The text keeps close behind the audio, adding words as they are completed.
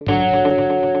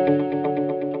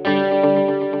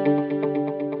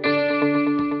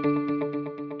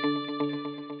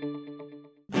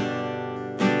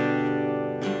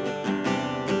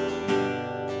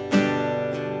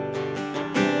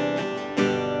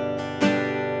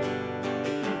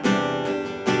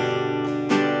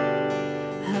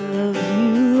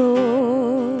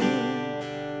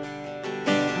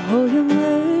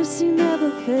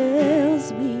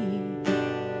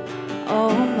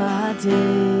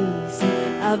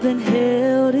I've been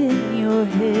held in your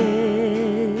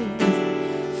hands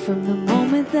from the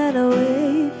moment that I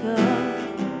wake up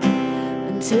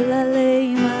until I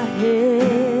lay my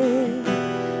head.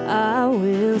 I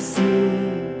will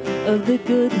sing of the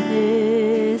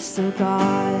goodness of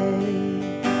God.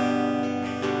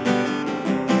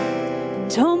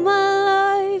 And all my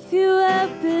life you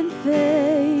have been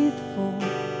faithful.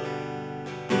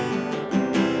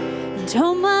 And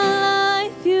all my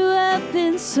life you have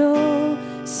been so,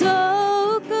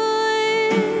 so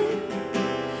good.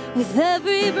 With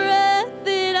every breath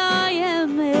that I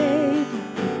am able,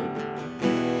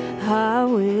 I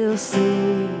will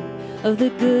sing of the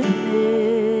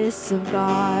goodness of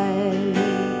God.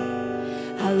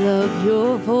 I love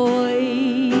your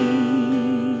voice.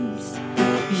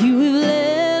 You have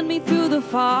led me through the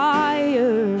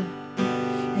fire,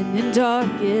 and in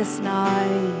darkest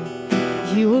night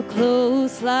you were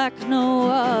close like no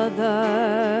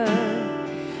other.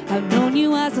 I've known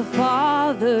you as a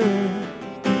father,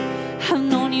 I've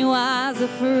known you as a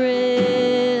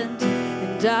friend,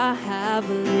 and I have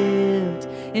lived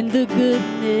in the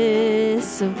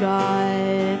goodness of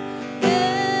God.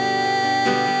 Yeah.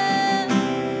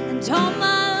 And all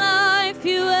my life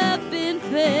you have been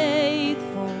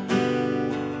faithful.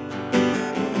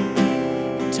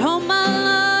 And all my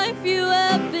life you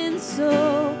have been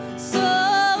so,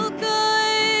 so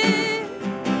good.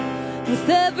 With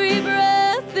every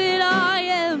breath that I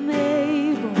am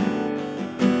able,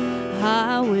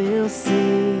 I will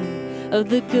sing of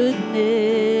the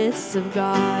goodness of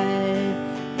God.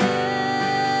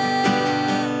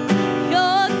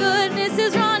 Your goodness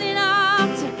is running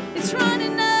after, it's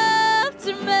running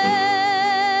after me.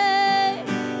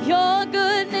 Your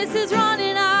goodness is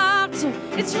running after,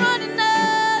 it's running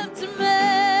after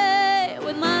me.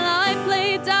 With my life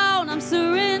laid down, I'm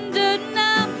surrendered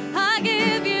now. I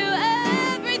give you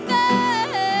everything.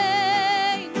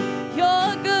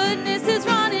 Your goodness is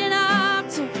running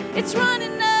after, it's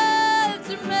running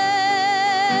after me.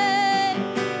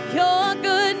 Your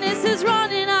goodness is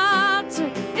running after,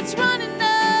 it's running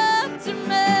after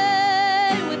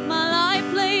me. With my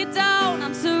life laid down,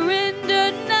 I'm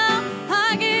surrendered now.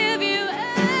 I give you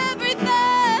everything.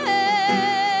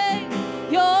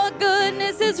 Your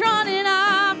goodness is running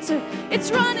after,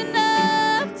 it's running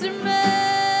after me.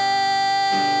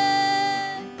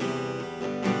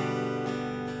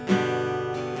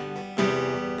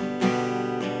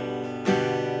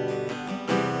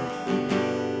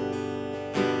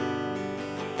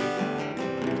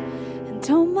 And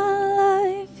all my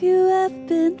life you have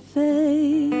been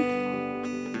faithful.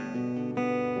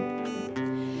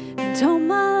 And all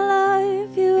my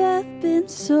life you have been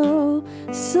so,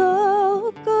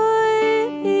 so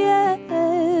good. Yeah,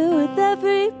 with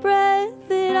every breath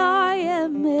that I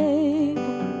am able,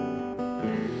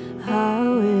 I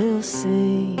will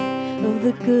sing of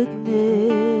the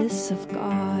goodness of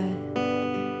God.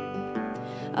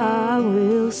 I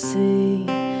will sing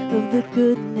of the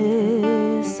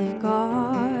goodness of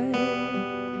God.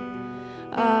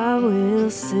 I will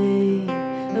sing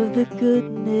of the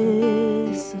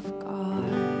goodness of God.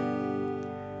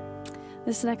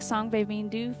 This next song may be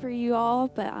new for you all,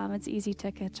 but it's easy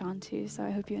to catch on to, so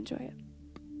I hope you enjoy it.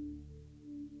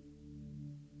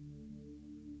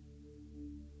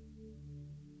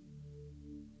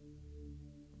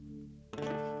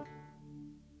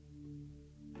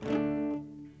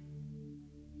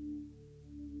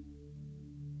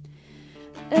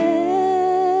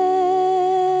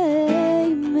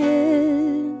 Amen.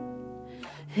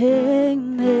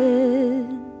 Amen.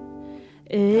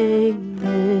 Amen.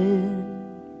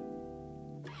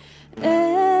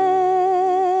 Amen.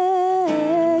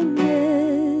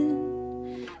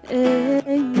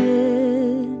 Amen.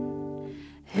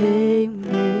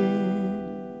 Amen.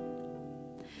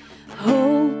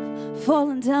 Hope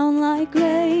falling down like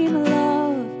rain,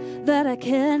 love that I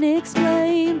can't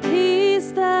explain,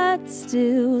 peace that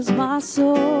stills my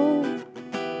soul,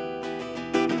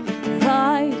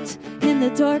 light in the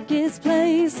darkest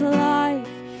place, life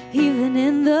even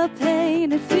in the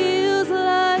pain. It feels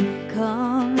like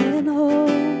coming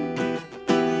home,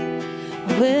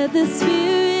 where the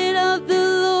Spirit of the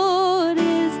Lord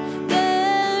is,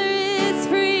 there is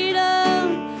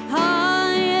freedom.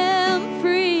 I am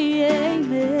free,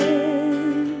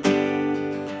 amen.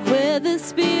 Where the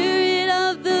Spirit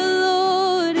of the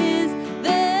Lord is,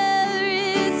 there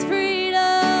is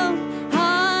freedom.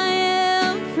 I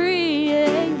am free,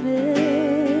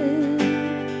 amen.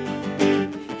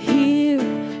 Here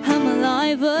I'm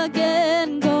alive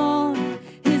again, gone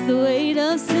is the weight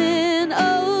of sin.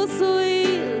 Oh,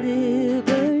 sweet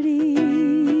liberty.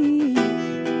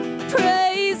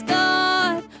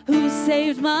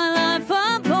 saved my life.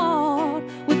 I'm bought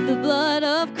with the blood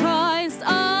of Christ.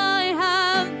 I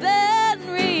have been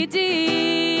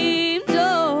redeemed.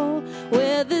 Oh,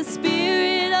 where the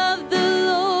Spirit of the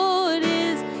Lord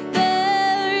is,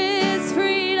 there is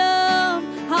freedom.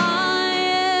 I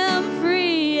am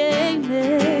free.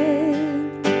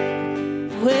 Amen.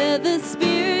 Where the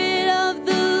Spirit of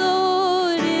the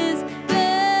Lord is,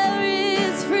 there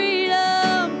is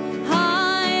freedom.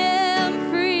 I am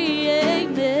free.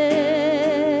 Amen.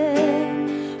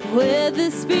 Where the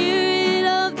Spirit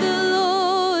of the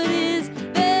Lord is,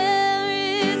 there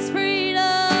is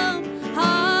freedom.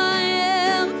 I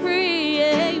am free.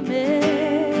 Amen.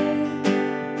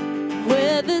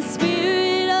 Where the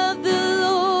Spirit of the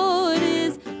Lord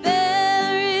is,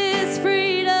 there is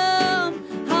freedom.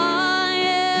 I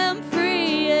am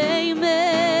free.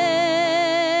 Amen.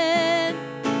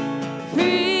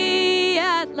 Free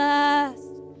at last.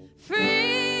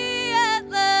 Free at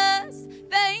last.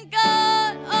 Thank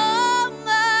God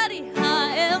Almighty.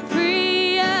 I am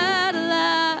free at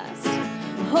last.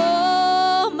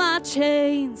 Oh, my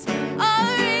chains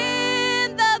are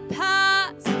in the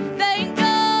past. Thank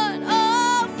God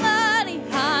Almighty.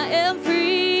 I am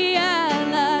free at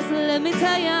last. Let me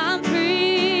tell you, I'm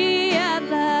free at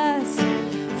last.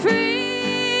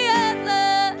 Free at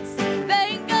last.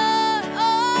 Thank God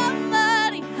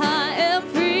Almighty. I am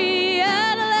free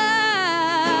at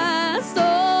last.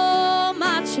 Oh,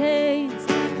 my chains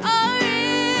are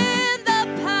in the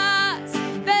past.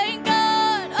 Thank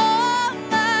God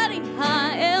Almighty. I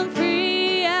am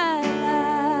free at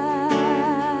last.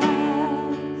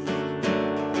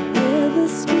 Where the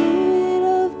Spirit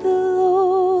of the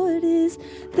Lord is,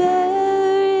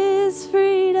 there is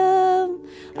freedom.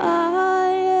 I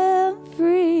am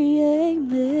free.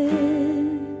 Amen.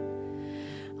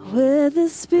 Where the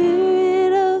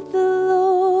Spirit of the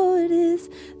Lord is,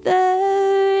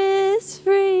 there is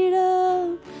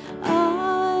freedom.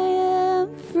 I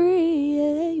am free.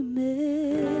 Amen.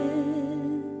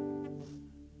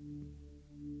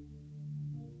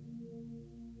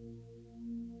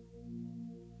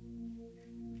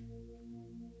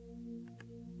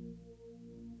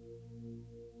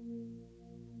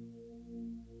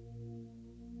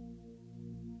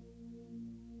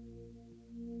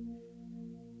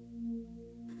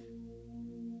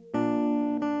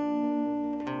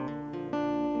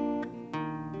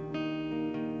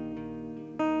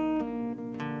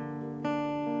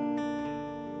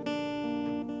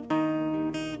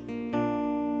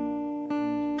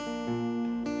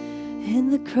 In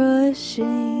the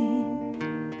crushing,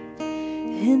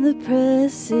 in the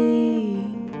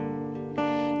pressing,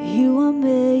 you are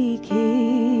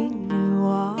making new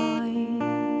wine.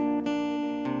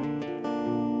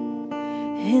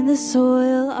 In the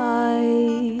soil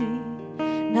I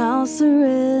now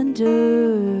surrender,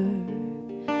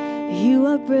 you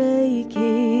are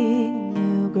breaking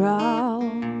new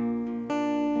ground.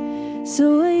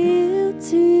 So I yield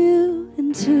to you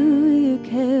and to your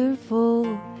careful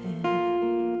hand.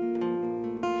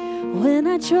 When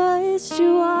I trust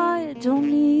you, I don't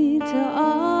need to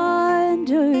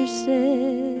understand.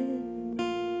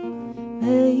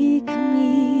 Make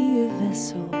me a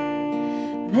vessel,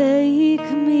 make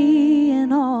me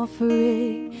an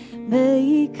offering,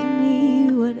 make me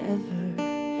whatever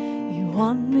you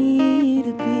want me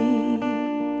to be.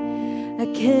 I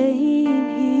came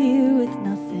here with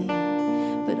nothing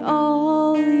but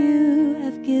all you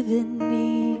have given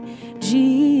me.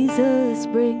 Jesus,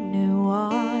 bring new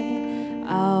wine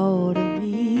out of me.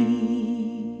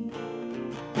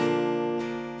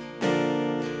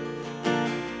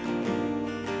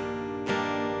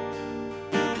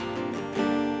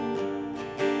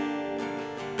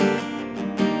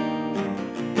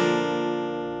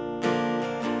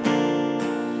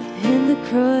 In the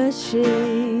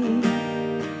crushing,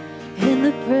 in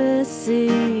the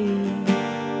pressing,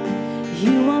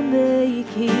 you are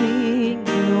making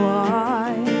new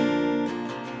wine.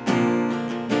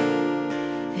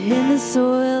 In the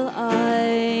soil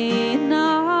I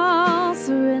now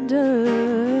surrender,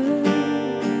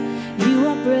 you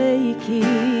are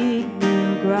breaking new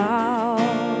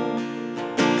ground.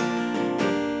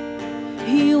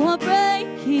 You are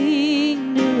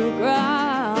breaking new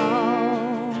ground.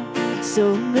 So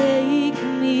make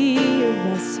me a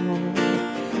vessel,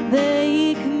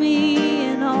 make me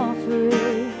an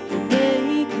offering,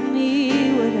 make me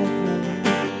whatever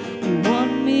you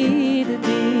want me to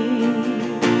be.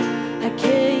 I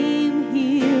came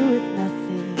here with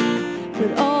nothing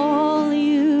but all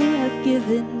you have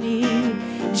given me.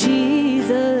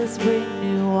 Jesus, bring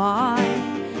new wine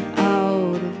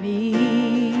out of me.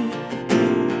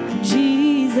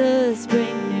 Jesus,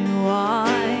 bring new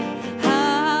wine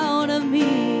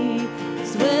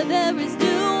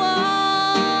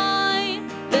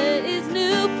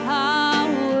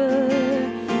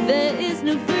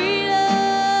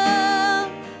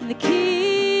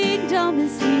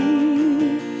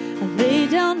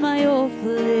old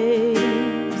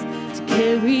flames, to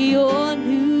carry your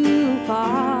new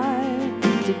fire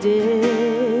today.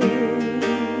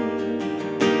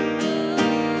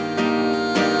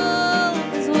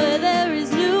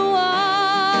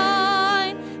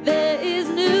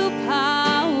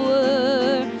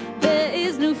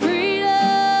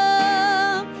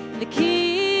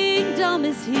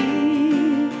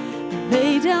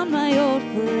 Down my old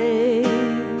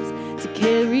flames to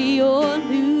carry your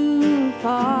new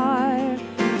fire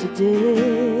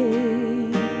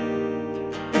today.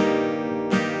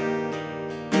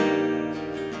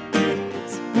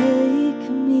 So make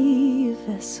me a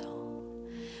vessel,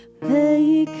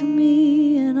 make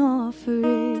me an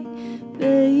offering,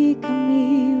 make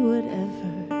me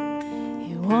whatever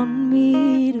you want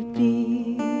me to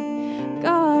be.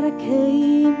 God, I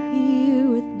came here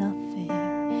with nothing,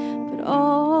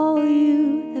 all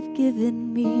you have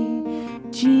given me.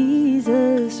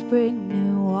 Jesus, bring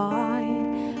new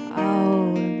wine out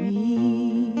of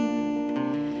me.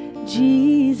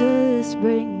 Jesus,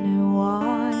 bring new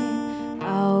wine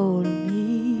out of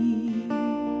me.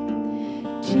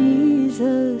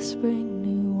 Jesus, bring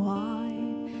new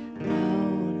wine out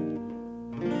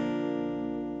of me.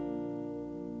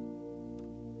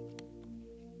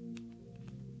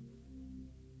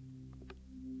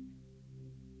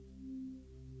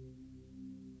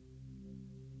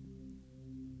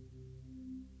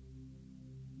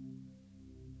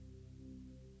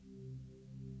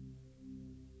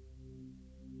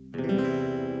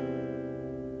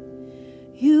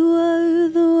 You were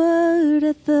the Word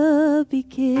at the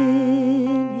beginning,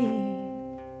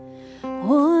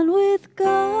 one with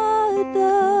God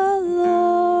the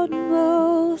Lord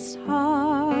Most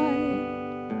High.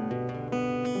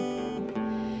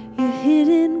 Your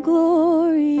hidden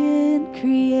glory in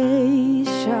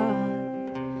creation,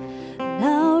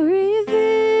 now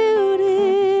revealed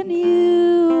in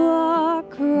you are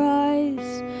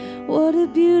Christ. What a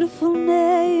beautiful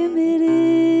name it is.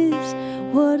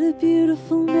 What a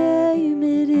beautiful name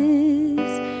it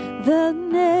is, the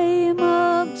name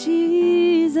of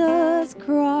Jesus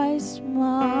Christ,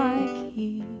 my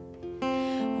King.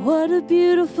 What a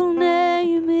beautiful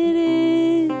name it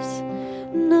is,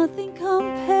 nothing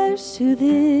compares to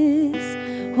this.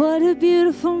 What a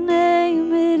beautiful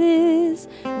name it is,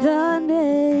 the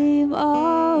name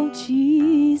of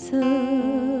Jesus.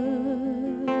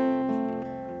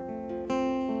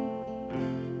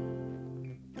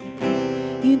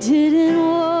 You didn't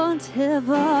want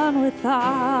heaven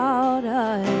without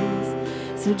us,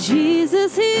 so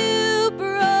Jesus, you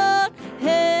brought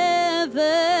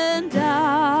heaven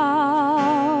down.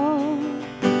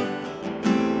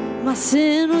 My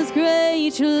sin was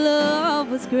great, your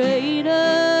love was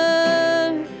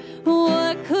greater.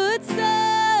 What could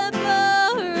separate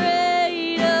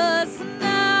us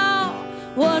now?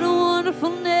 What a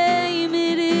wonderful name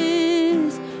it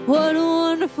is. What a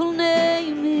wonderful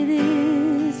name it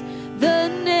is. The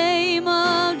name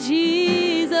of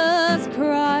Jesus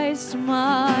Christ,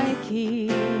 my King.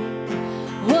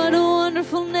 What a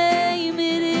wonderful name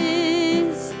it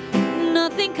is.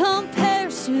 Nothing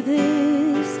compares to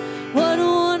this. What a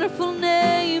wonderful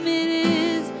name it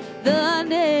is. The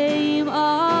name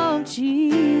of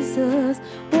Jesus.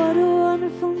 What a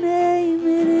wonderful name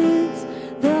it is.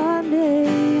 The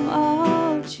name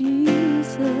of Jesus.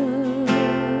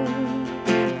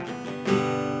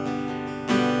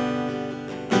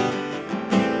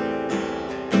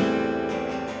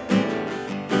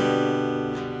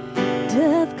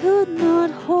 Death could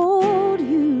not hold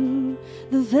you,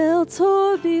 the veil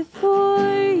tore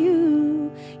before you.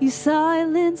 You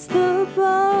silenced the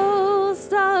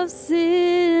boast of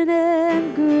sin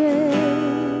and grave.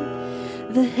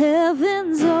 The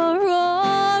heavens are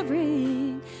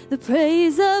roaring the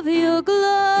praise of your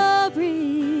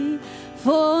glory,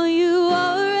 for you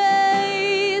are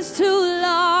raised to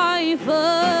life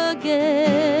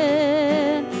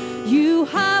again. You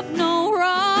have no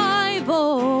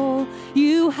rival,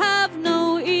 you have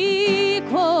no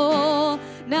equal,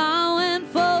 now and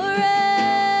forever,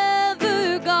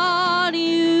 God,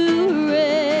 you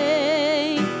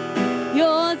reign.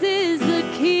 Yours is the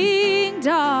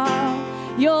kingdom,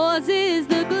 yours is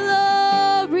the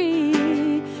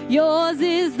glory, yours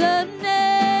is the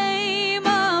name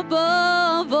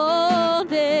above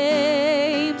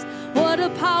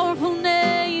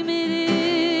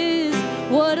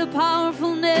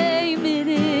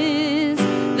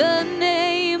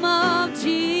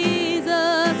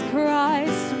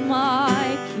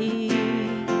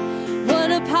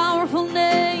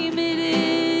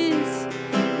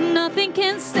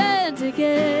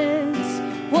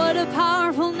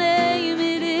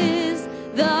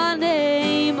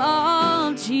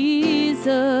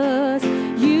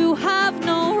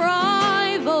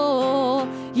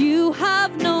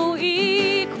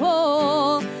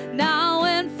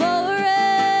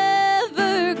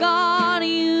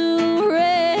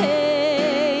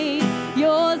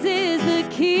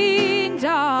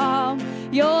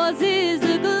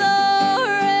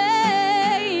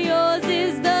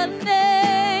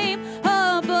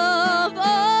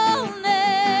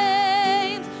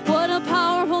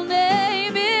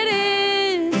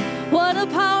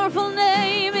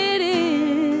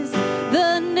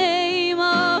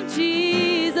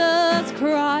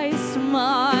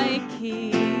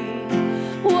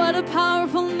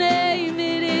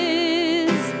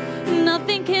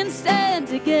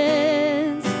fight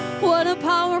against. What a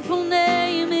powerful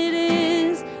name it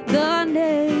is, the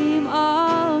name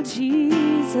of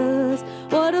Jesus.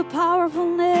 What a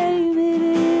powerful name it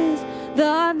is,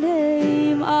 the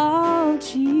name of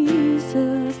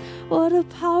Jesus. What a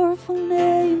powerful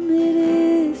name it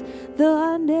is,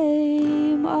 the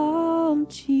name of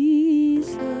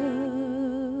Jesus.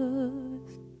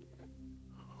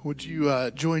 Would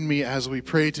you join me as we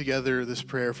pray together this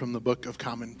prayer from the Book of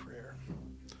Common Prayer?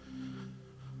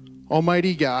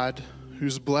 Almighty God,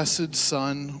 whose blessed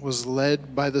Son was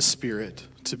led by the Spirit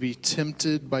to be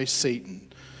tempted by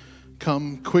Satan,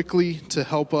 come quickly to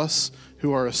help us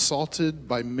who are assaulted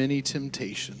by many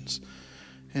temptations.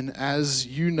 And as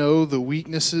you know the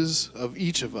weaknesses of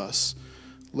each of us,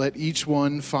 let each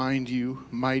one find you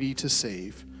mighty to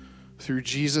save. Through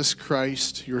Jesus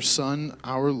Christ, your Son,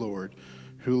 our Lord,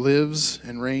 who lives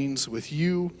and reigns with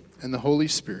you and the Holy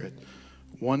Spirit,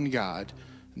 one God,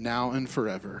 now and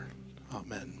forever.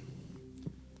 Amen.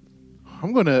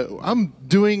 I'm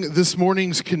doing this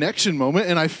morning's connection moment,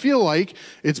 and I feel like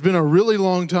it's been a really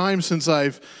long time since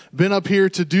I've been up here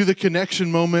to do the connection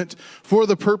moment for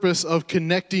the purpose of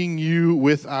connecting you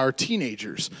with our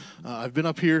teenagers. I've been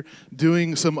up here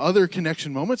doing some other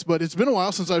connection moments, but it's been a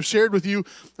while since I've shared with you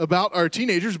about our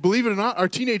teenagers. Believe it or not, our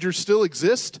teenagers still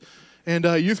exist. And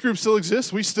youth group still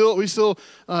exists. We still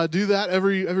do that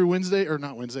every Wednesday, or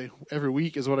not Wednesday, every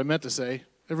week is what I meant to say.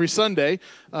 Every Sunday,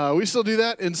 we still do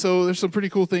that, and so there's some pretty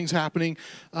cool things happening.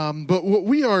 But what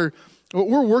we're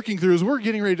working through is we're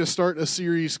getting ready to start a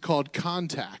series called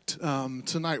Contact.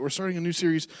 Tonight, we're starting a new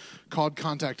series called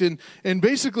Contact, and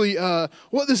basically,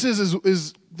 what this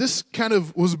is this kind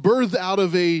of was birthed out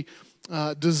of a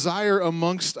desire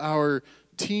amongst our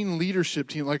teen leadership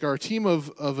team, like our team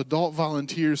of adult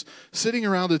volunteers, sitting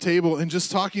around a table and just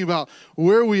talking about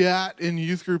where we at in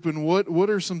youth group and what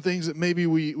are some things that maybe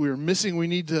we're missing, we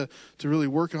need to really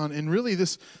work on. And really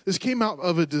this came out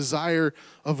of a desire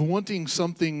of wanting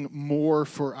something more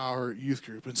for our youth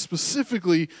group, and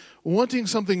specifically wanting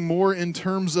something more in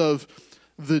terms of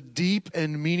the deep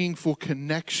and meaningful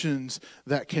connections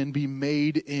that can be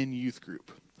made in youth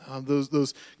group.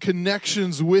 Those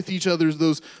connections with each other,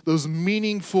 those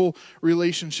meaningful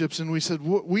relationships. And we said,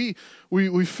 we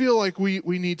feel like we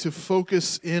need to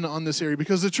focus in on this area,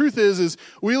 because the truth is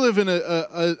we live in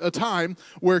a time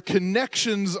where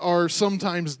connections are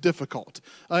sometimes difficult.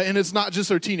 And it's not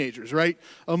just our teenagers, right?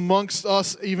 Amongst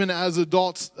us, even as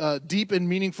adults, deep and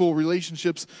meaningful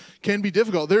relationships can be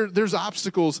difficult. There's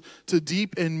obstacles to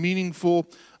deep and meaningful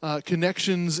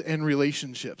connections and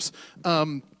relationships.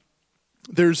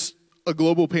 There's a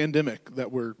global pandemic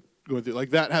that we're going through.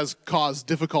 Like, that has caused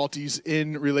difficulties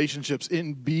in relationships,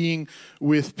 in being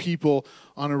with people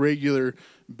on a regular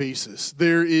basis.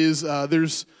 There's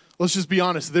let's just be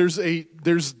honest, there's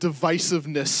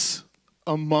divisiveness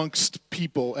amongst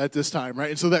people at this time,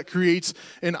 right? And so that creates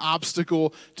an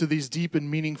obstacle to these deep and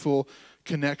meaningful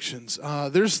connections.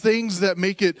 There's things that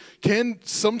can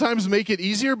sometimes make it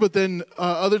easier, but then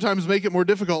other times make it more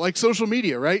difficult, like social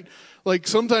media, right? Like,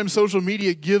 sometimes social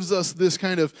media gives us this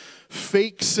kind of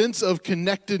fake sense of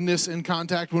connectedness and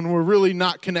contact when we're really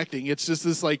not connecting. It's just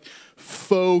this like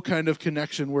faux kind of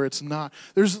connection where it's not.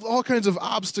 There's all kinds of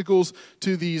obstacles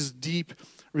to these deep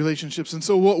relationships. And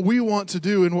so what we want to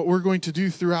do, and what we're going to do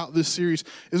throughout this series,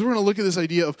 is we're going to look at this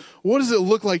idea of what does it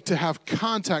look like to have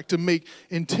contact, to make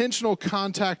intentional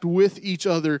contact with each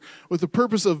other with the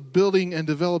purpose of building and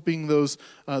developing those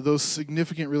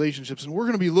significant relationships. And we're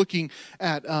going to be looking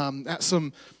at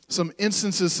some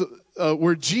instances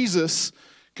where Jesus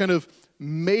kind of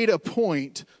made a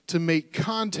point to make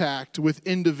contact with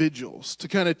individuals, to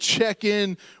kind of check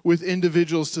in with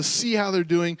individuals, to see how they're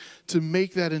doing, to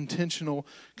make that intentional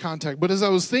contact. But as I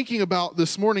was thinking about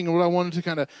this morning and what I wanted to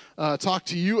kind of talk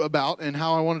to you about and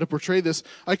how I wanted to portray this,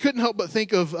 I couldn't help but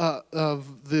think of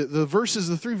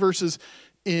the three verses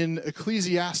in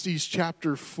Ecclesiastes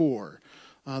chapter 4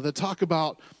 that talk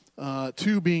about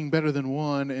two being better than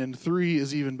one, and three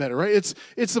is even better, right?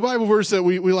 It's the Bible verse that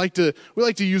we like to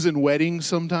use in weddings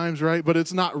sometimes, right? But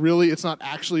it's not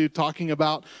actually talking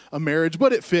about a marriage,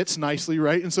 but it fits nicely,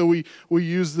 right? And so we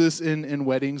use this in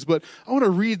weddings. But I want to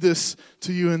read this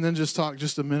to you and then just talk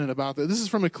just a minute about that. This is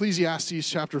from Ecclesiastes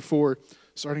chapter 4,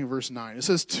 starting in verse 9. It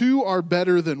says, "Two are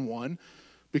better than one,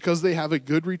 because they have a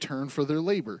good return for their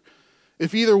labor.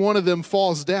 If either one of them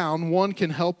falls down, one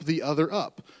can help the other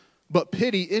up. But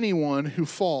pity anyone who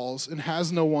falls and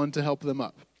has no one to help them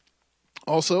up.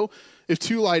 Also, if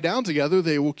two lie down together,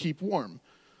 they will keep warm.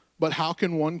 But how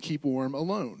can one keep warm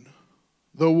alone?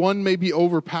 Though one may be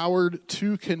overpowered,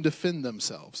 two can defend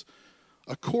themselves.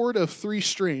 A cord of 3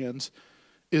 strands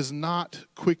is not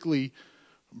quickly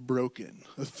broken.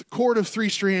 A cord of 3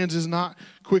 strands is not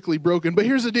quickly broken. But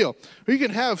here's the deal. You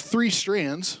can have 3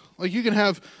 strands. Like you can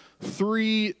have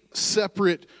 3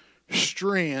 separate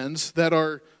strands that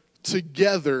are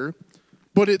together,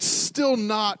 but it still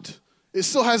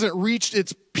hasn't reached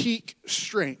its peak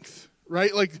strength,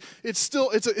 right? Like it's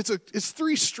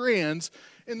 3 strands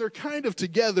and they're kind of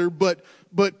together, but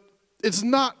it's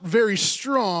not very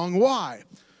strong. Why?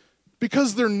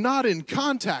 Because they're not in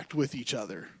contact with each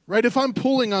other, right? If I'm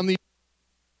pulling on the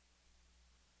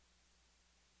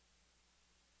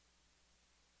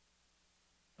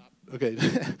Okay,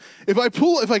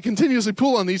 if I continuously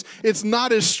pull on these, it's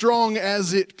not as strong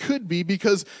as it could be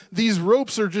because these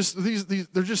ropes are just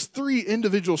they're just 3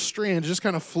 individual strands just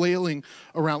kind of flailing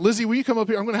around. Lizzie, will you come up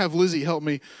here? I'm going to have Lizzie help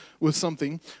me with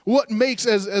something. What makes,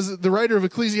 as the writer of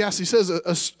Ecclesiastes says,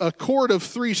 a cord of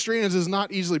 3 strands is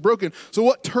not easily broken. So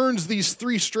what turns these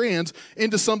 3 strands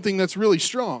into something that's really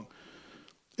strong?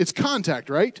 It's contact,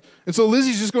 right? And so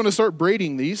Lizzie's just going to start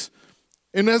braiding these.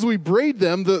 And as we braid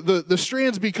them, the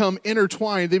strands become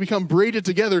intertwined. They become braided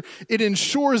together. It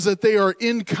ensures that they are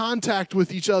in contact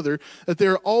with each other, that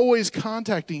they're always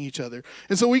contacting each other.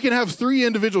 And so we can have 3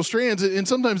 individual strands, and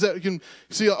sometimes that can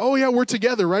see, oh yeah, we're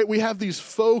together, right? We have these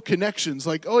faux connections.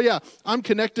 Like, oh yeah, I'm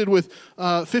connected with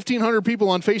 1,500 people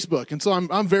on Facebook, and so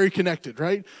I'm very connected,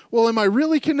 right? Well, am I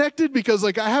really connected? Because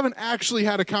like I haven't actually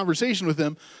had a conversation with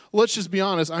them. Let's just be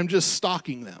honest, I'm just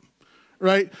stalking them.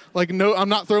 Right? Like, no, I'm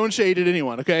not throwing shade at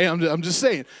anyone, okay? I'm just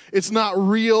saying, it's not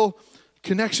real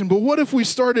connection. But what if we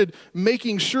started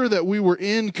making sure that we were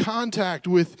in contact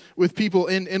with people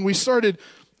and we started,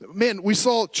 we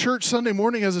saw church Sunday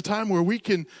morning as a time where we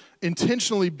can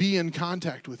intentionally be in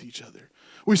contact with each other.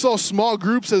 We saw small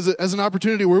groups as an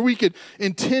opportunity where we could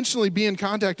intentionally be in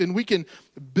contact and we can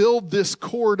build this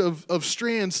cord of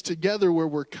strands together where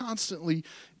we're constantly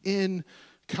in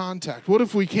contact. What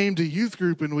if we came to youth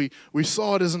group and we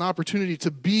saw it as an opportunity to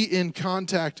be in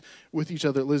contact with each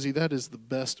other? Lizzie, that is the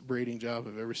best braiding job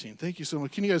I've ever seen. Thank you so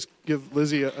much. Can you guys give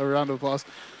Lizzie a round of applause?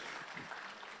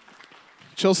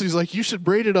 Chelsea's like, you should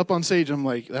braid it up on stage. I'm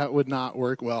like, that would not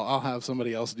work well. I'll have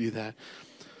somebody else do that.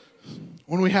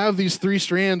 When we have these 3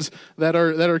 strands that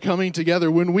are coming together,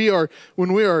 when we are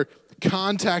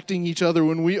contacting each other,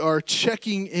 when we are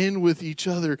checking in with each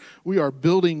other, we are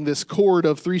building this cord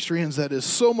of 3 strands that is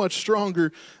so much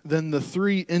stronger than the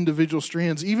 3 individual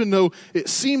strands. Even though it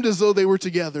seemed as though they were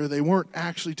together, they weren't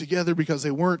actually together because they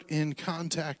weren't in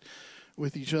contact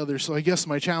with each other. So I guess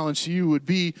my challenge to you would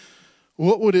be,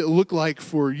 what would it look like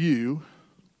for you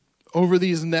over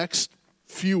these next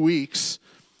few weeks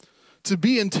to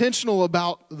be intentional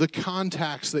about the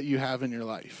contacts that you have in your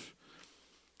life?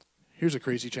 Here's a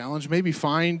crazy challenge. Maybe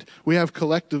we have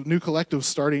new collectives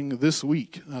starting this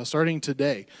week, starting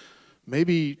today.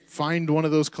 Maybe find one of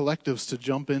those collectives to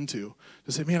jump into.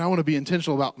 To say, man, I want to be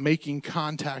intentional about making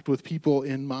contact with people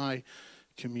in my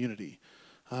community.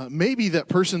 Maybe that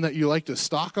person that you like to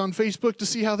stalk on Facebook to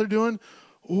see how they're doing,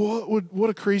 what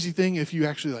a crazy thing if you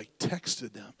actually like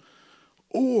texted them.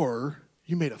 Or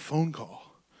you made a phone call.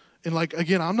 And like,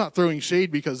 again, I'm not throwing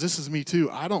shade because this is me too.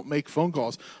 I don't make phone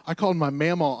calls. I called my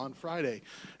mama on Friday.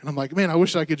 And I'm like, man, I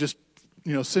wish I could just,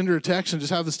 send her a text and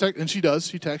just have this text. And she does.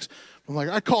 She texts. I'm like,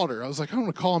 I called her. I was like, I'm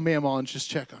going to call mama and just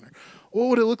check on her. What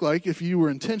would it look like if you were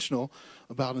intentional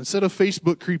about, instead of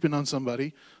Facebook creeping on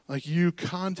somebody, like you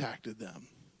contacted them,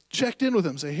 checked in with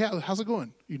them, say, hey, how's it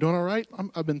going? You doing all right?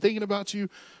 I've been thinking about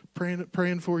you,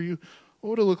 praying for you.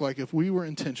 What would it look like if we were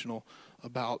intentional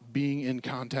about being in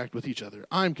contact with each other?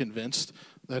 I'm convinced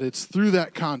that it's through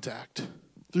that contact,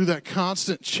 through that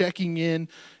constant checking in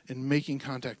and making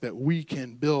contact, that we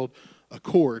can build a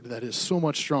cord that is so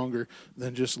much stronger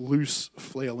than just loose,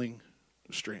 flailing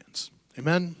strands.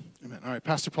 Amen? Amen. All right,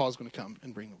 Pastor Paul is going to come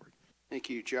and bring the word. Thank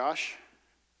you, Josh.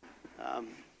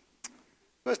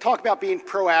 Let's talk about being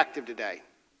proactive today.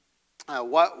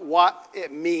 What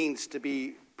it means to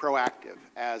be proactive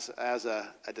as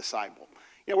a disciple.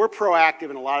 We're proactive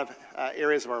in a lot of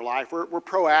areas of our life. We're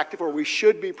proactive, or we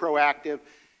should be proactive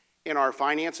in our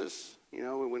finances.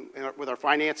 With our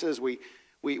finances, we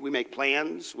make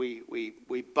plans, we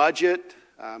budget,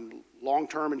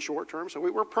 long-term and short-term. So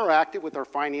we're proactive with our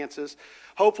finances.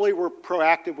 Hopefully, we're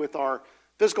proactive with our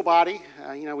physical body.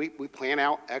 We plan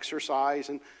out exercise,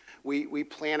 and we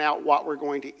plan out what we're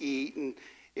going to eat. And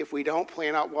if we don't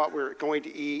plan out what we're going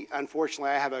to eat, unfortunately,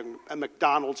 I have a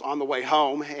McDonald's on the way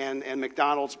home, and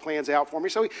McDonald's plans out for me.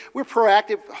 So we're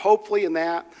proactive, hopefully, in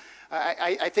that.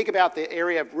 I think about the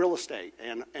area of real estate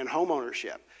and home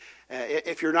ownership.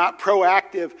 If you're not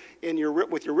proactive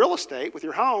with your real estate, with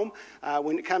your home,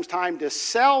 when it comes time to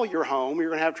sell your home, you're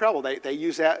going to have trouble. They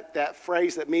use that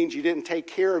phrase that means you didn't take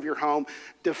care of your home,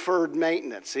 deferred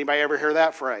maintenance. Anybody ever hear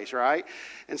that phrase, right?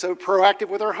 And so proactive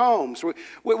with our homes.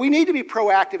 We need to be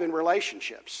proactive in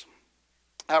relationships.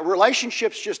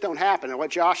 Relationships just don't happen. And what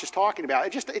Josh is talking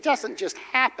about, it doesn't just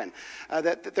happen.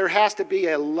 That there has to be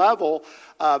a level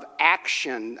of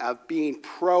action, of being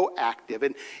proactive.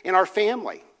 And in our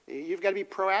family, you've got to be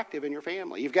proactive in your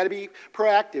family. You've got to be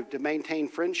proactive to maintain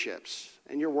friendships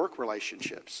and your work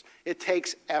relationships. It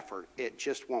takes effort. It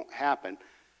just won't happen.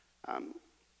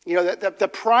 The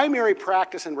primary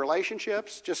practice in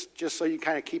relationships, just so you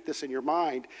kind of keep this in your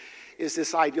mind, is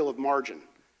this ideal of margin.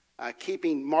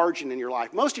 Keeping margin in your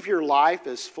life. Most of your life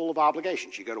is full of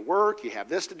obligations. You go to work, you have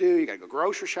this to do, you got to go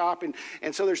grocery shopping,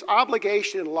 and so there's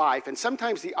obligation in life, and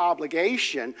sometimes the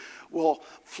obligation will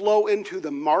flow into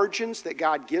the margins that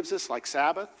God gives us, like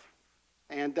Sabbath.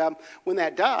 And when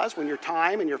that does, when your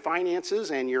time and your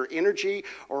finances and your energy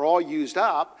are all used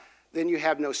up, then you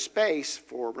have no space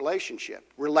for relationship.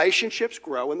 Relationships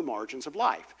grow in the margins of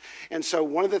life. And so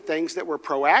one of the things that we're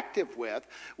proactive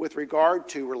with regard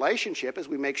to relationship, is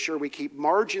we make sure we keep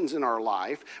margins in our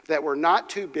life, that we're not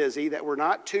too busy, that we're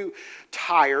not too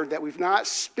tired, that we've not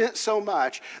spent so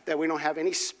much that we don't have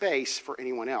any space for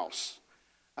anyone else.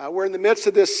 We're in the midst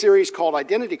of this series called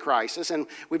Identity Crisis, and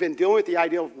we've been dealing with the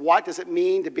idea of what does it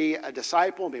mean to be a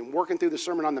disciple. We've been working through the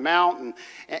Sermon on the Mount,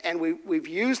 and we've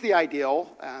used the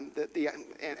ideal,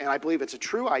 and I believe it's a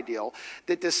true ideal,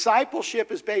 that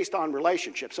discipleship is based on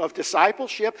relationship. So if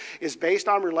discipleship is based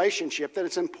on relationship, then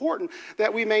it's important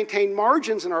that we maintain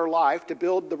margins in our life to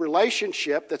build the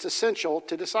relationship that's essential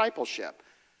to discipleship.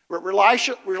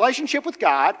 Relationship with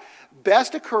God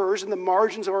best occurs in the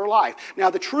margins of our life. Now,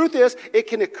 the truth is, it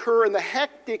can occur in the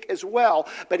hectic as well,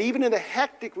 but even in the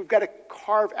hectic, we've got to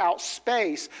carve out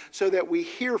space so that we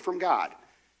hear from God.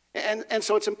 And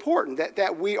so it's important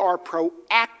that we are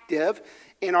proactive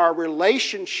in our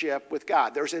relationship with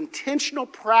God. There's intentional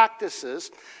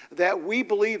practices that we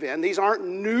believe in. These aren't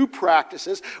new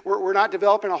practices. We're not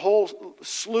developing a whole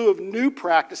slew of new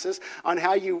practices on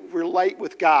how you relate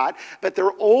with God, but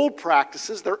they're old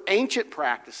practices. They're ancient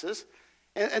practices.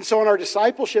 And so in our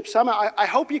discipleship summit, I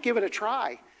hope you give it a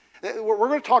try. We're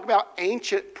going to talk about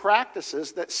ancient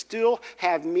practices that still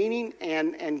have meaning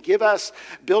and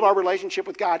build our relationship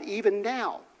with God even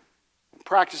now.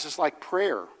 Practices like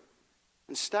prayer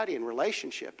and study and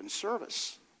relationship and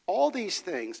service. All these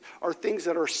things are things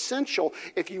that are essential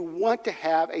if you want to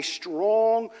have a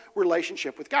strong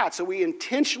relationship with God. So we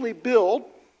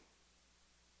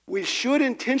should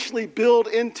intentionally build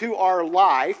into our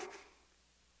life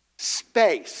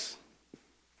space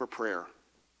for prayer,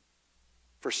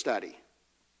 for study,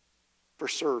 for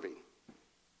serving,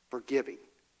 for giving.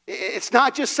 It's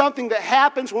not just something that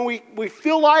happens when we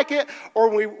feel like it or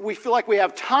when we feel like we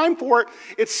have time for it.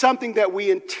 It's something that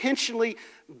we intentionally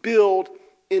build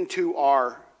into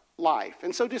our life.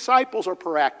 And so disciples are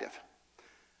proactive.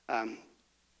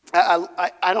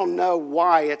 I don't know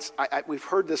why we've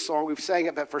heard this song, we've sang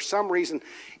it, but for some reason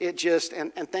it just,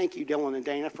 and thank you, Dylan and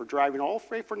Dana, for driving all the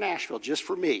way from Nashville just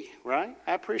for me, right?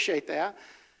 I appreciate that.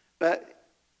 But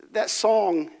that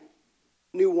song,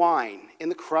 New Wine, in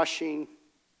the crushing,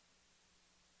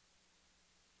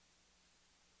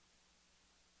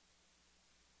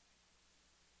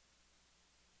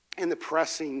 in the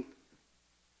pressing,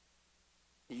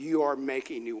 you are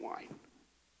making new wine.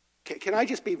 Can I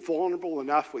just be vulnerable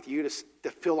enough with you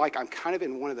to feel like I'm kind of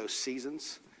in one of those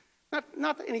seasons?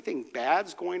 Not that anything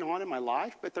bad's going on in my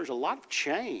life, but there's a lot of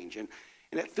change, and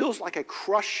it feels like a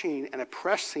crushing and a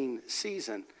pressing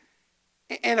season.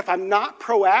 And if I'm not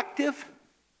proactive,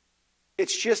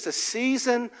 it's just a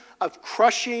season of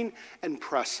crushing and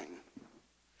pressing.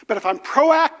 But if I'm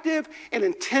proactive and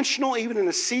intentional, even in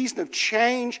a season of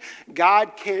change,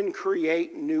 God can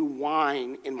create new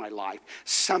wine in my life.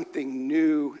 Something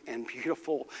new and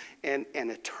beautiful and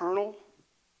eternal.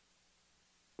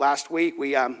 Last week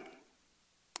we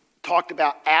talked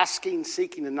about asking,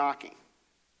 seeking, and knocking.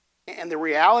 And the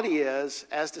reality is,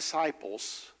 as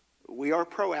disciples, we are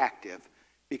proactive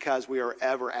because we are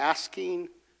ever asking,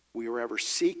 we are ever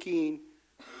seeking,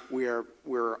 we're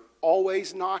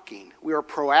always knocking. We are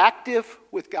proactive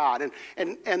with God.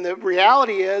 And the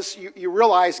reality is, you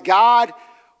realize God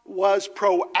was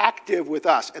proactive with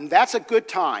us. And that's a good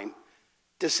time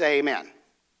to say amen.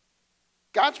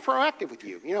 God's proactive with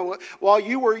you. You know, while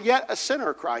you were yet a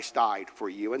sinner, Christ died for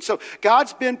you. And so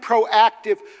God's been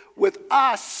proactive with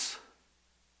us,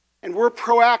 and we're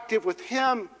proactive with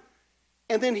him.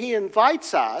 And then he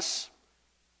invites us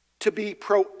to be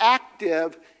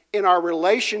proactive in our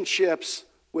relationships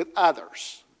with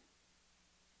others.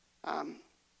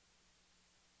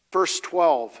 Verse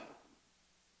 12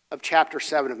 of chapter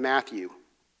 7 of Matthew.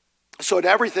 So in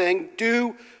everything,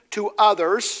 do to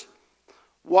others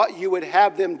what you would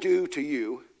have them do to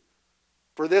you,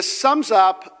 for this sums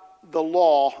up the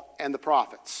law and the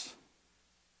prophets.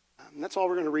 And that's all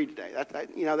we're going to read today.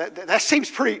 That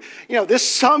seems pretty, this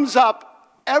sums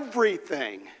up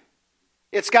everything.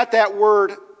 It's got that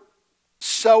word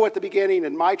so at the beginning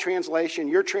in my translation.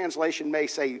 Your translation may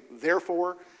say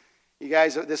therefore. You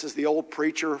guys, this is the old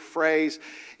preacher phrase.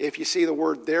 If you see the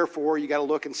word therefore, you got to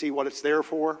look and see what it's there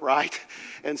for, right?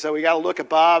 And so we got to look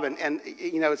above, and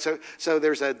so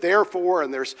there's a therefore,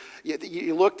 and there's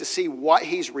you look to see what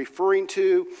he's referring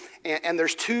to, and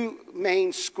there's two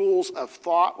main schools of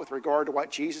thought with regard to what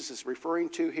Jesus is referring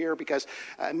to here, because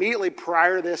immediately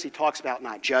prior to this, he talks about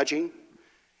not judging.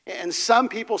 And some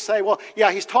people say, well,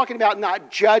 yeah, he's talking about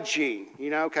not judging,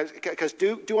 because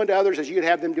do unto others as you'd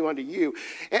have them do unto you.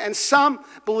 And some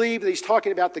believe that he's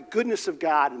talking about the goodness of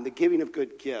God and the giving of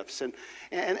good gifts.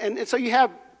 And so you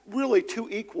have really two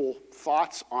equal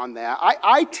thoughts on that.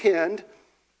 I tend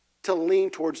to lean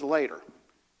towards the later,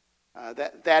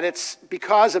 that it's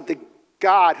because of the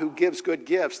God who gives good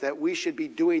gifts that we should be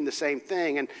doing the same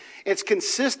thing. And it's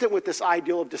consistent with this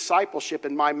ideal of discipleship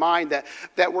in my mind,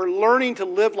 that we're learning to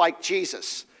live like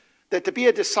Jesus. That to be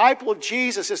a disciple of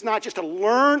Jesus is not just to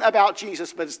learn about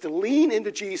Jesus, but it's to lean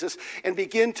into Jesus and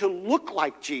begin to look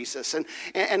like Jesus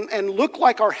and look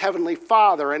like our Heavenly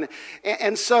Father.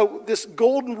 And so this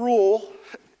golden rule,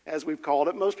 as we've called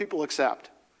it, most people accept.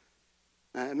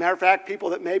 As a matter of fact, people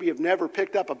that maybe have never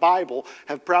picked up a Bible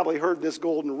have probably heard this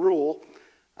golden rule.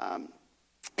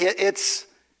 It's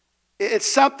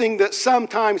something that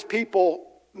sometimes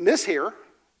people mishear.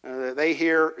 They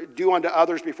hear, do unto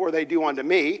others before they do unto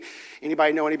me.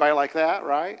 Anybody know anybody like that,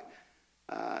 right?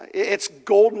 Its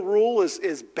golden rule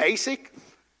is basic.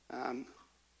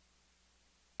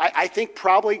 I think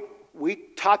probably we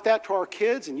taught that to our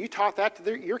kids, and you taught that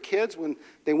to your kids when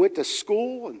they went to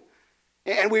school.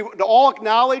 And we all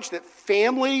acknowledge that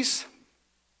families,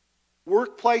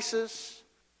 workplaces,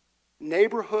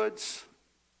 neighborhoods,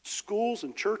 schools,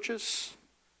 and churches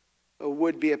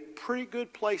would be a pretty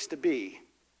good place to be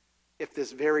if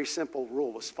this very simple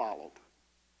rule was followed.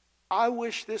 I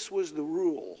wish this was the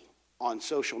rule on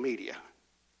social media.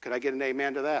 Could I get an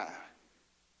amen to that?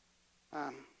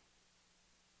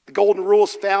 The golden rule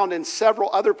is found in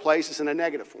several other places in a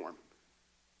negative form.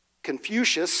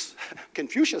 Confucius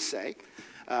say,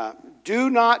 do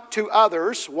not to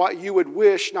others what you would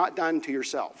wish not done to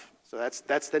yourself. So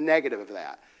that's the negative of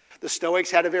that. The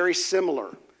Stoics had a very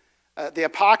similar. The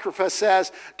Apocrypha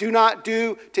says, do not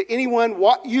do to anyone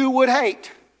what you would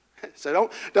hate. So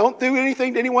don't do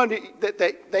anything to anyone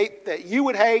that you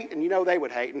would hate and they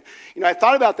would hate. And I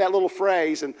thought about that little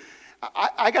phrase, and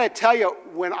I got to tell you,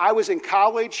 when I was in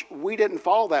college, we didn't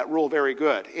follow that rule very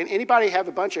good. And anybody have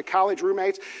a bunch of college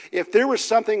roommates? If there was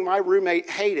something my roommate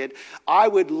hated, I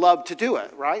would love to do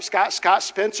it, right? Scott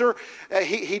Spencer,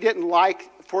 he didn't like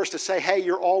for us to say, hey,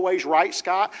 you're always right,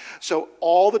 Scott. So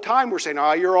all the time we're saying,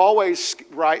 oh, you're always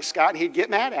right, Scott, and he'd get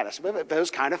mad at us. But it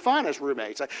was kind of fun as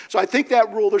roommates. So I think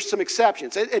that rule, there's some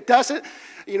exceptions. It doesn't,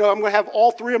 I'm going to have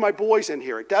all three of my boys in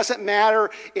here. It doesn't matter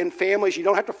in families. You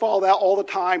don't have to follow that all the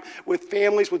time with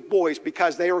families with boys,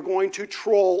 because they are going to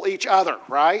troll each other,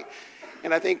 right?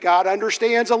 And I think God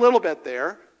understands a little bit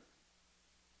there.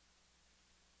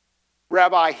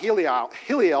 Rabbi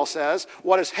Hillel says,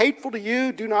 what is hateful to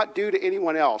you, do not do to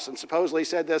anyone else. And supposedly he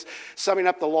said this, summing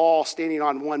up the law, standing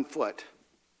on one foot.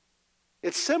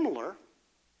 It's similar,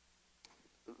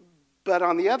 but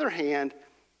on the other hand,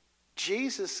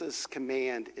 Jesus'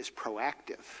 command is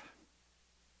proactive.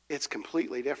 It's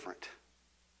completely different.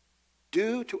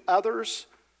 Do to others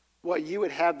what you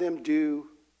would have them do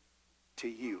to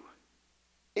you.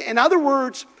 In other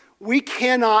words, we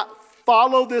cannot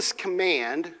follow this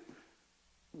command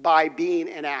by being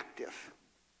inactive.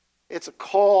 It's a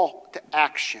call to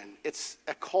action. It's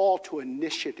a call to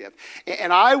initiative.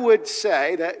 And I would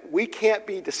say that we can't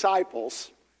be disciples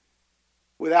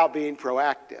without being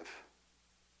proactive.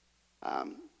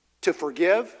 To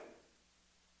forgive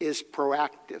is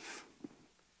proactive.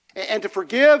 And to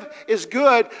forgive is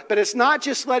good, but it's not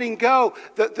just letting go.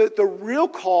 The real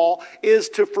call is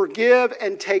to forgive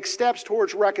and take steps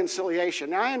towards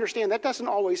reconciliation. Now, I understand that doesn't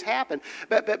always happen,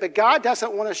 but God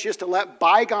doesn't want us just to let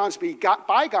bygones be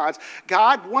bygones.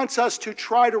 God wants us to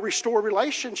try to restore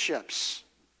relationships.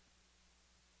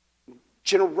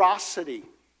 Generosity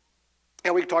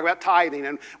And we can talk about tithing,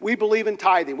 and we believe in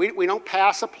tithing. We don't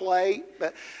pass a plate,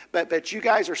 but you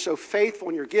guys are so faithful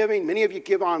in your giving. Many of you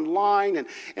give online,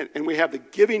 and we have the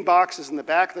giving boxes in the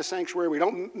back of the sanctuary. We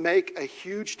don't make a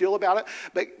huge deal about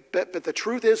it, but the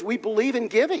truth is we believe in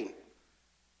giving.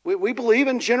 We believe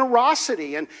in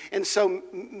generosity, and so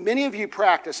many of you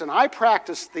practice, and I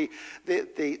practice the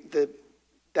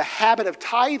habit of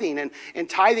tithing, and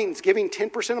tithing is giving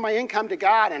 10% of my income to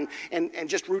God and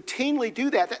just routinely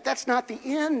do that. That's not the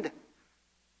end.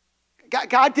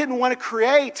 God didn't want to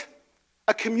create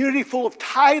a community full of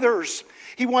tithers.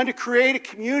 He wanted to create a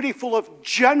community full of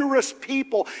generous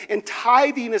people, and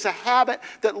tithing is a habit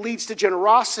that leads to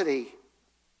generosity.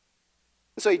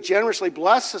 And so he generously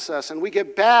blesses us, and we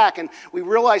give back, and we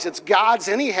realize it's God's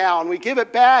anyhow, and we give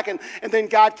it back, and then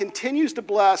God continues to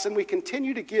bless, and we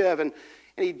continue to give, and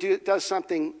he does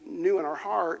something new in our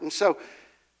heart. And so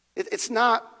it's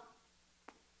not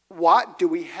what do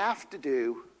we have to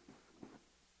do,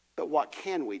 but what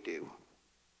can we do?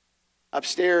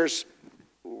 Upstairs,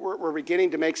 we're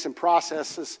beginning to make some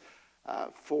processes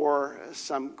for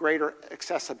some greater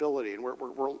accessibility, and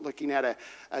we're looking at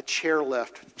a chair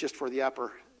lift just for the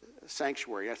upper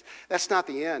sanctuary. That's not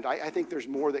the end. I think there's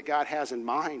more that God has in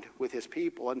mind with his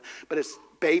people, but it's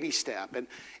baby step.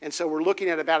 And so we're looking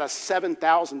at about a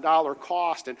 $7,000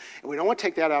 cost, and we don't want to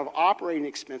take that out of operating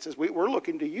expenses. We're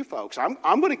looking to you folks. I'm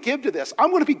going to give to this. I'm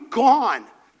going to be gone,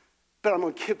 but I'm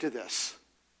going to give to this.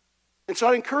 And so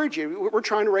I'd encourage you, we're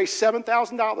trying to raise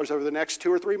 $7,000 over the next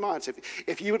 2 or 3 months.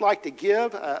 If you would like to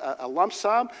give a lump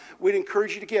sum, we'd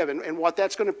encourage you to give. And what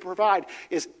that's going to provide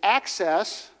is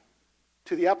access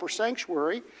to the upper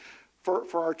sanctuary for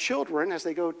our children as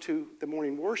they go to the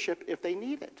morning worship if they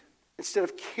need it. Instead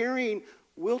of carrying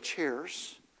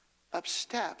wheelchairs up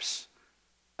steps,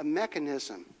 a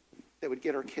mechanism that would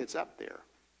get our kids up there.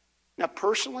 Now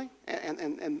personally,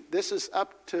 and this is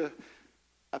up to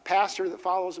a pastor that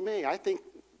follows me, I think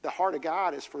the heart of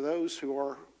God is for those who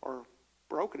are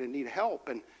broken and need help.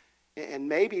 And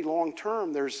maybe long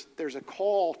term there's a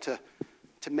call to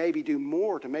maybe do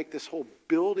more to make this whole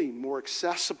building more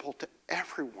accessible to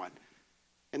everyone.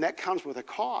 And that comes with a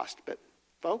cost. But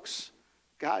folks,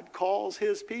 God calls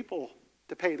his people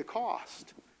to pay the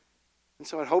cost. And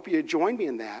so I hope you join me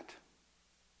in that.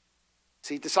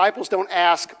 See, disciples don't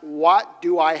ask, what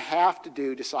do I have to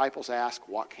do? Disciples ask,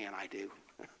 what can I do?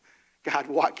 God,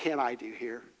 what can I do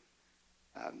here?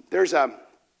 There's a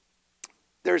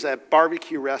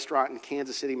barbecue restaurant in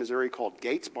Kansas City, Missouri called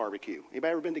Gates Barbecue.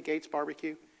 Anybody ever been to Gates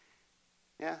Barbecue?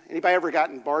 Yeah? Anybody ever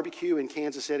gotten barbecue in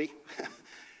Kansas City?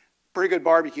 Pretty good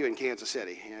barbecue in Kansas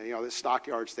City. You know, the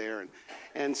stockyards there.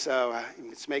 And so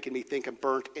it's making me think of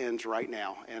burnt ends right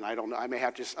now. And I don't know, I may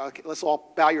have to just, okay, let's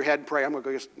all bow your head and pray. I'm going to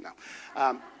go just,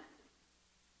 no.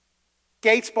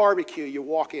 Gates Barbecue, you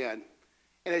walk in.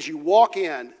 And as you walk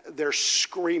in, they're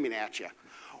screaming at you.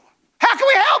 How can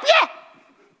we help you?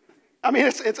 I mean,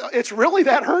 it's really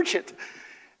that urgent.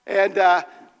 And I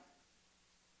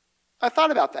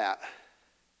thought about that.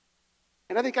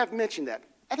 And I think I've mentioned that.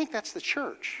 I think that's the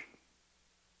church.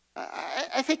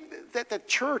 I think that the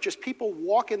church, as people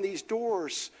walk in these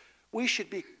doors, we should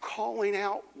be calling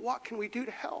out, what can we do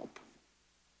to help?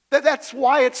 That's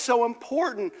why it's so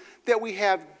important that we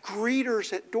have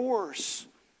greeters at doors,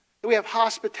 that we have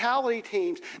hospitality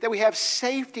teams, that we have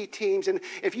safety teams. And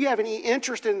if you have any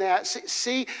interest in that,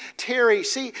 see Terry,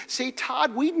 see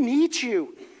Todd, we need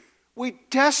you. We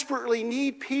desperately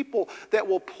need people that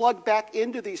will plug back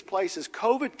into these places.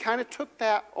 COVID kind of took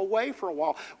that away for a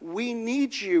while. We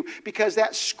need you because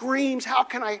that screams, how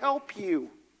can I help you?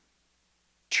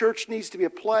 Church needs to be a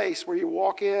place where you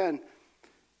walk in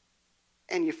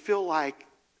and you feel like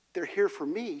they're here for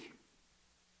me.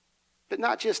 But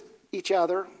not just each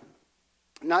other,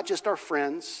 not just our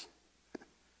friends,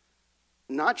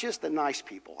 not just the nice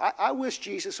people. I wish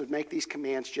Jesus would make these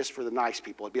commands just for the nice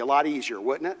people. It'd be a lot easier,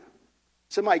 wouldn't it?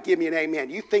 Somebody give me an amen.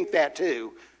 You think that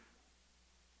too.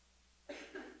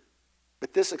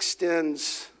 But this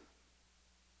extends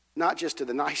not just to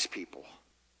the nice people.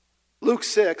 Luke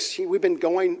 6, we've been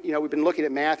looking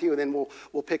at Matthew, and then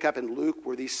we'll pick up in Luke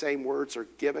where these same words are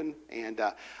given. And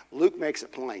Luke makes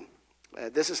it plain.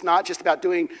 This is not just about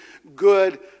doing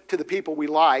good to the people we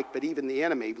like, but even the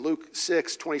enemy. Luke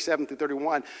 6, 27 through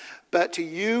 31. But to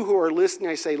you who are listening,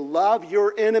 I say, love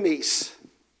your enemies.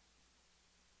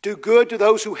 Do good to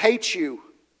those who hate you.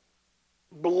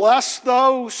 Bless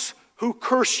those who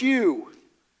curse you.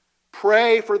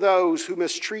 Pray for those who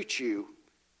mistreat you.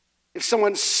 If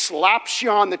someone slaps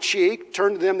you on the cheek,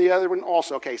 turn to them the other one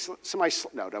also. Okay,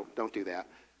 don't do that.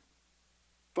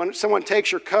 When someone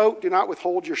takes your coat, do not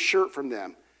withhold your shirt from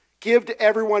them. Give to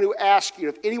everyone who asks you.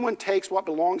 If anyone takes what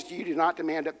belongs to you, do not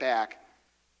demand it back.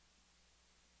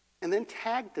 And then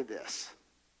tag to this.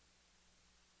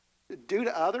 Do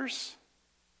to others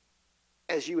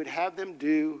as you would have them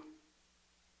do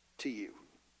to you.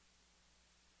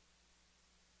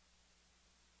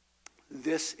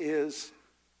 This is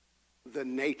the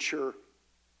nature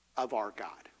of our God.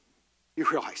 You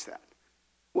realize that?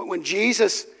 When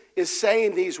Jesus is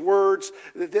saying these words,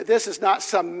 this is not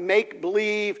some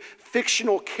make-believe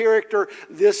fictional character.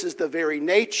 This is the very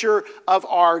nature of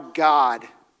our God.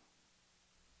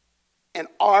 And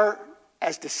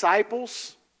as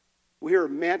disciples, we are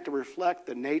meant to reflect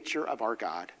the nature of our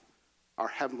God, our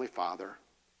Heavenly Father.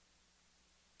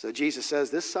 So Jesus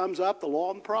says, this sums up the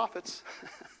law and the prophets.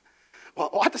 Well,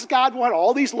 what does God want?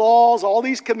 All these laws, all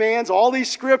these commands, all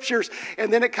these scriptures,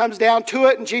 and then it comes down to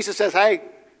it, and Jesus says, hey,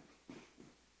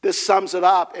 this sums it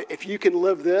up. If you can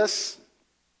live this,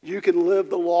 you can live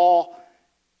the law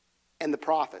and the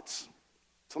prophets.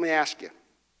 So let me ask you,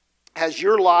 has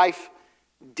your life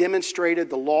demonstrated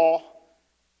the law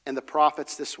and the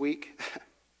prophets this week?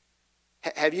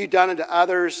 Have you done unto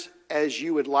others as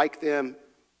you would like them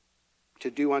to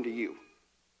do unto you?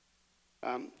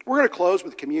 We're going to close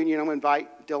with communion. I'm going to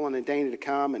invite Dylan and Dana to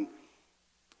come, and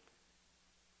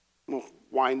we'll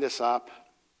wind this up.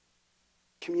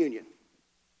 Communion.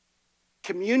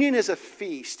 Communion is a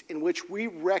feast in which we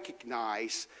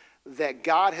recognize that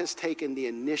God has taken the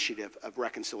initiative of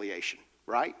reconciliation.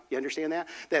 Right? You understand that?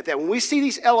 That when we see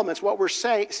these elements, what we're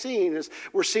seeing is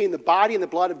we're seeing the body and the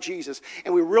blood of Jesus.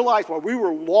 And we realize while we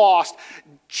were lost,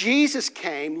 Jesus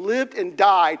came, lived, and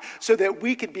died so that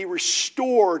we could be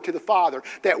restored to the Father,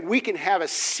 that we can have a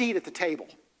seat at the table.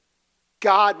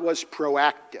 God was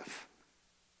proactive.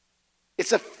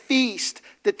 It's a feast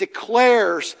that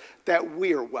declares that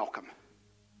we are welcome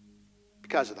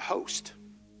because of the host.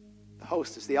 The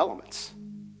host is the elements.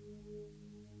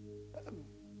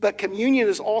 But communion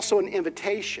is also an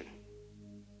invitation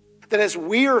that as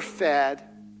we are fed,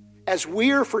 as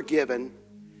we are forgiven,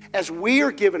 as we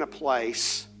are given a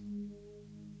place,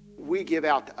 we give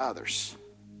out to others.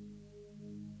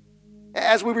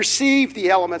 As we receive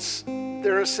the elements,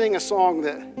 they're going to sing a song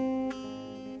that,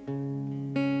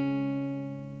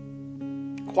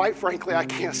 quite frankly, I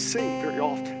can't sing very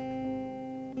often.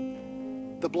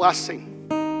 The blessing.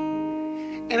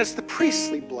 And it's the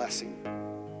priestly blessing.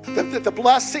 The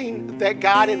blessing that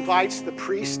God invites the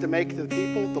priest to make to the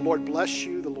people. The Lord bless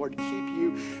you, the Lord keep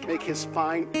you, make his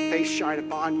fine face shine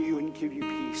upon you and give you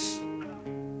peace.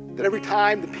 That every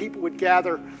time the people would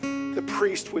gather, the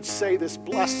priest would say this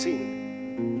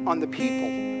blessing on the people.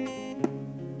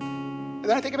 And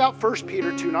then I think about 1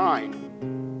 Peter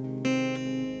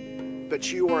 2:9.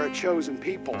 But you are a chosen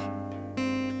people,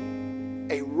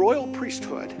 a royal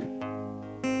priesthood,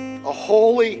 a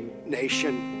holy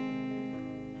nation,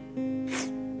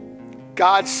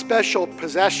 God's special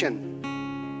possession,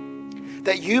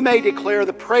 that you may declare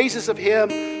the praises of him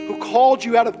who called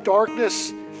you out of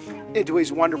darkness into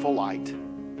his wonderful light.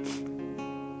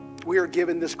 We are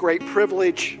given this great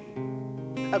privilege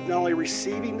of not only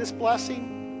receiving this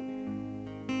blessing,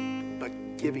 but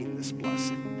giving this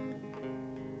blessing,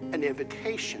 an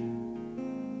invitation.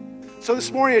 So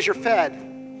this morning as you're fed,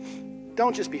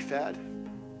 don't just be fed,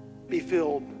 be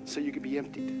filled so you can be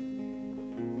emptied.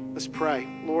 Let's pray.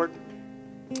 Lord,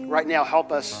 right now,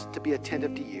 help us to be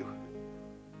attentive to you.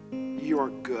 You are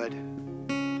good,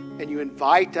 and you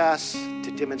invite us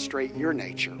to demonstrate your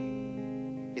nature.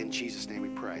 In Jesus' name we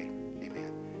pray.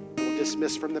 Amen. We'll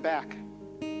dismiss from the back.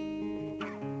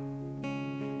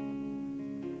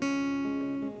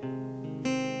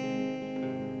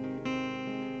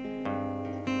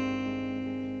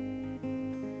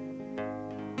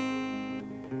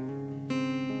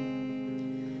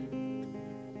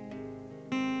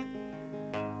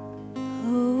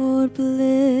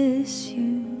 Bless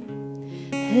you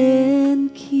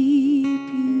and keep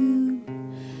you,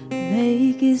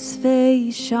 make his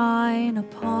face shine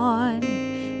upon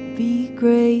you, be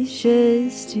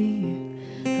gracious to you.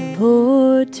 The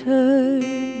Lord turn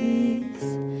his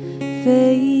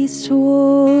face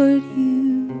toward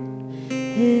you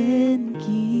and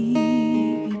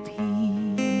give you peace.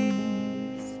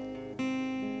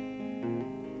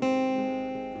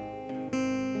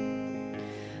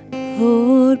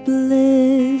 Lord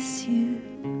bless you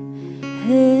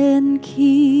and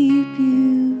keep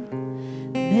you,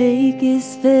 make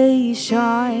his face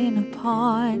shine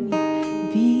upon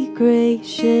you, be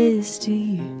gracious to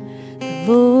you. The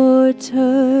Lord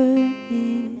turn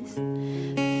his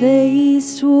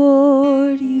face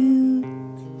toward you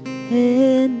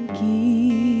and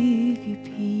give you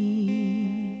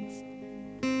peace.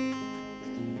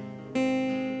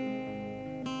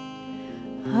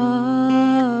 Amen.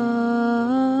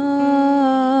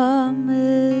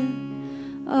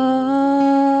 Amen.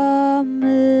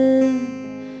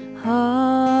 Amen.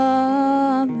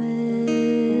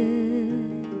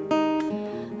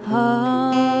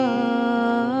 Amen.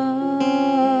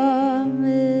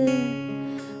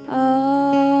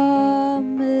 Amen.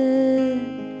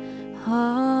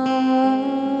 Amen.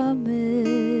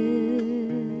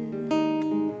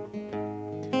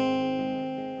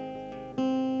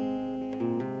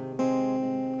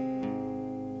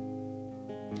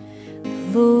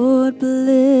 Lord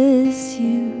bless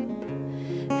you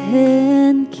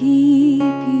and keep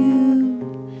you.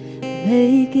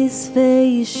 Make his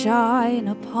face shine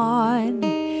upon you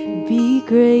and be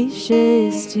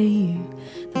gracious to you.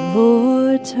 The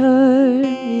Lord turn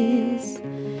his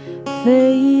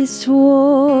face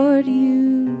toward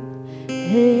you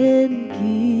and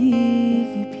give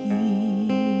you peace.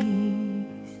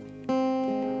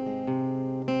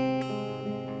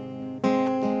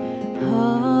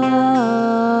 Amen.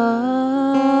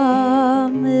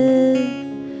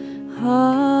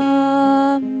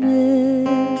 Amen.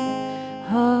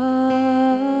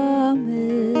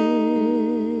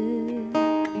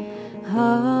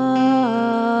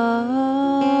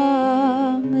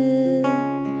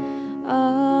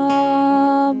 Amen.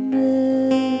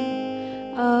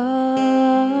 Amen.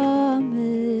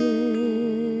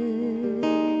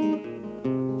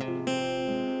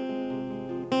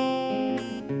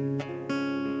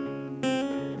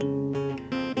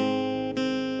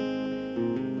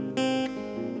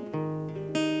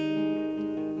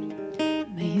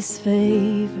 May his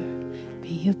favor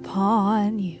be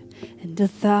upon you and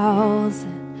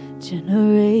 1,000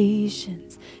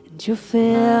 generations, and your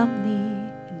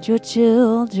family and your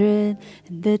children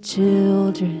and their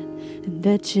children and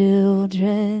their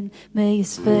children. May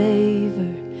his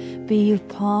favor be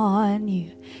upon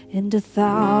you and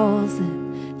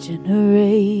 1,000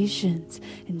 generations,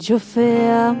 and your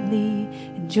family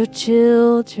and your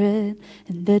children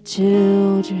and their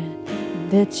children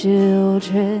and their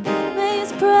children. May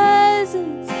his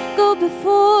presence go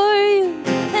before you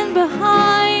and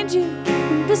behind you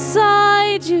and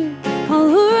beside you, all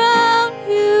around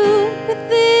you and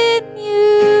within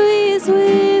you. He is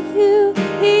with you.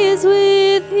 He is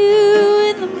with you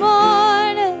in the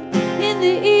morning, in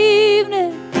the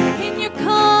evening, in your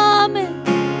coming,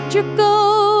 and your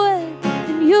going,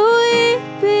 and your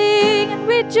weeping and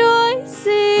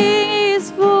rejoicing. He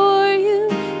is for you.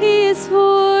 He is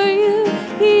for you.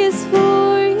 He is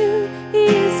for you. He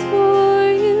is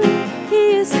for you.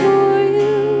 He is for you.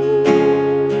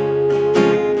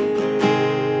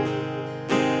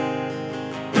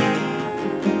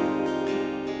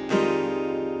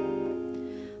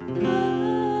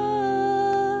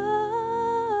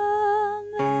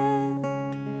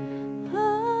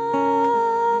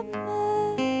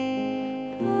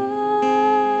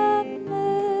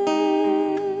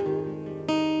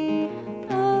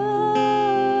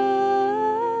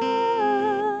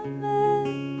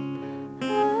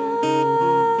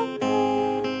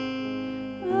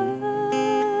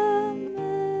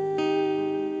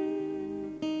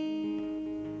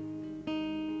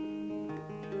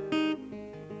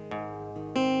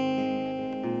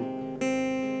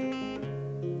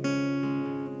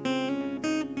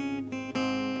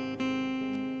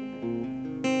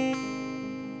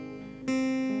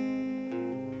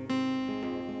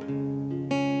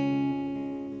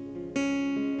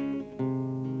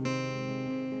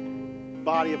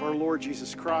 Body of our Lord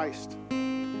Jesus Christ,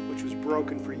 which was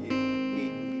broken for you.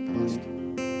 Eat and be blessed.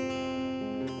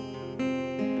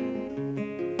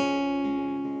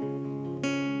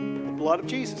 The blood of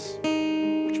Jesus,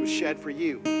 which was shed for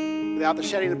you. Without the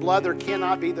shedding of blood, there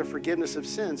cannot be the forgiveness of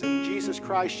sins. And Jesus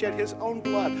Christ shed his own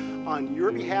blood on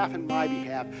your behalf and my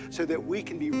behalf so that we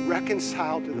can be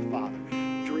reconciled to the Father.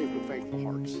 Drink with thankful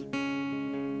hearts.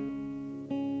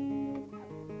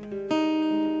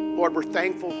 Lord, we're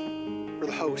thankful for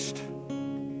the host,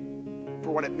 for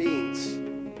what it means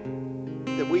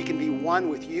that we can be one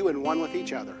with you and one with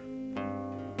each other.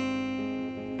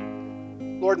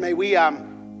 Lord, may we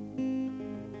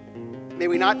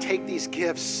not take these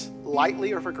gifts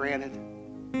lightly or for granted,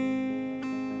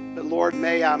 but Lord,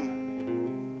 may our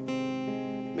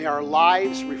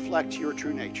lives reflect your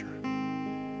true nature.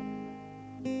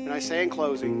 And I say in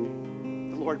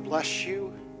closing, the Lord bless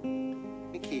you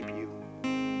and keep you.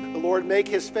 The Lord make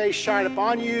his face shine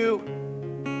upon you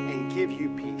and give you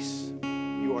peace.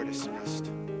 You are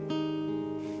dismissed.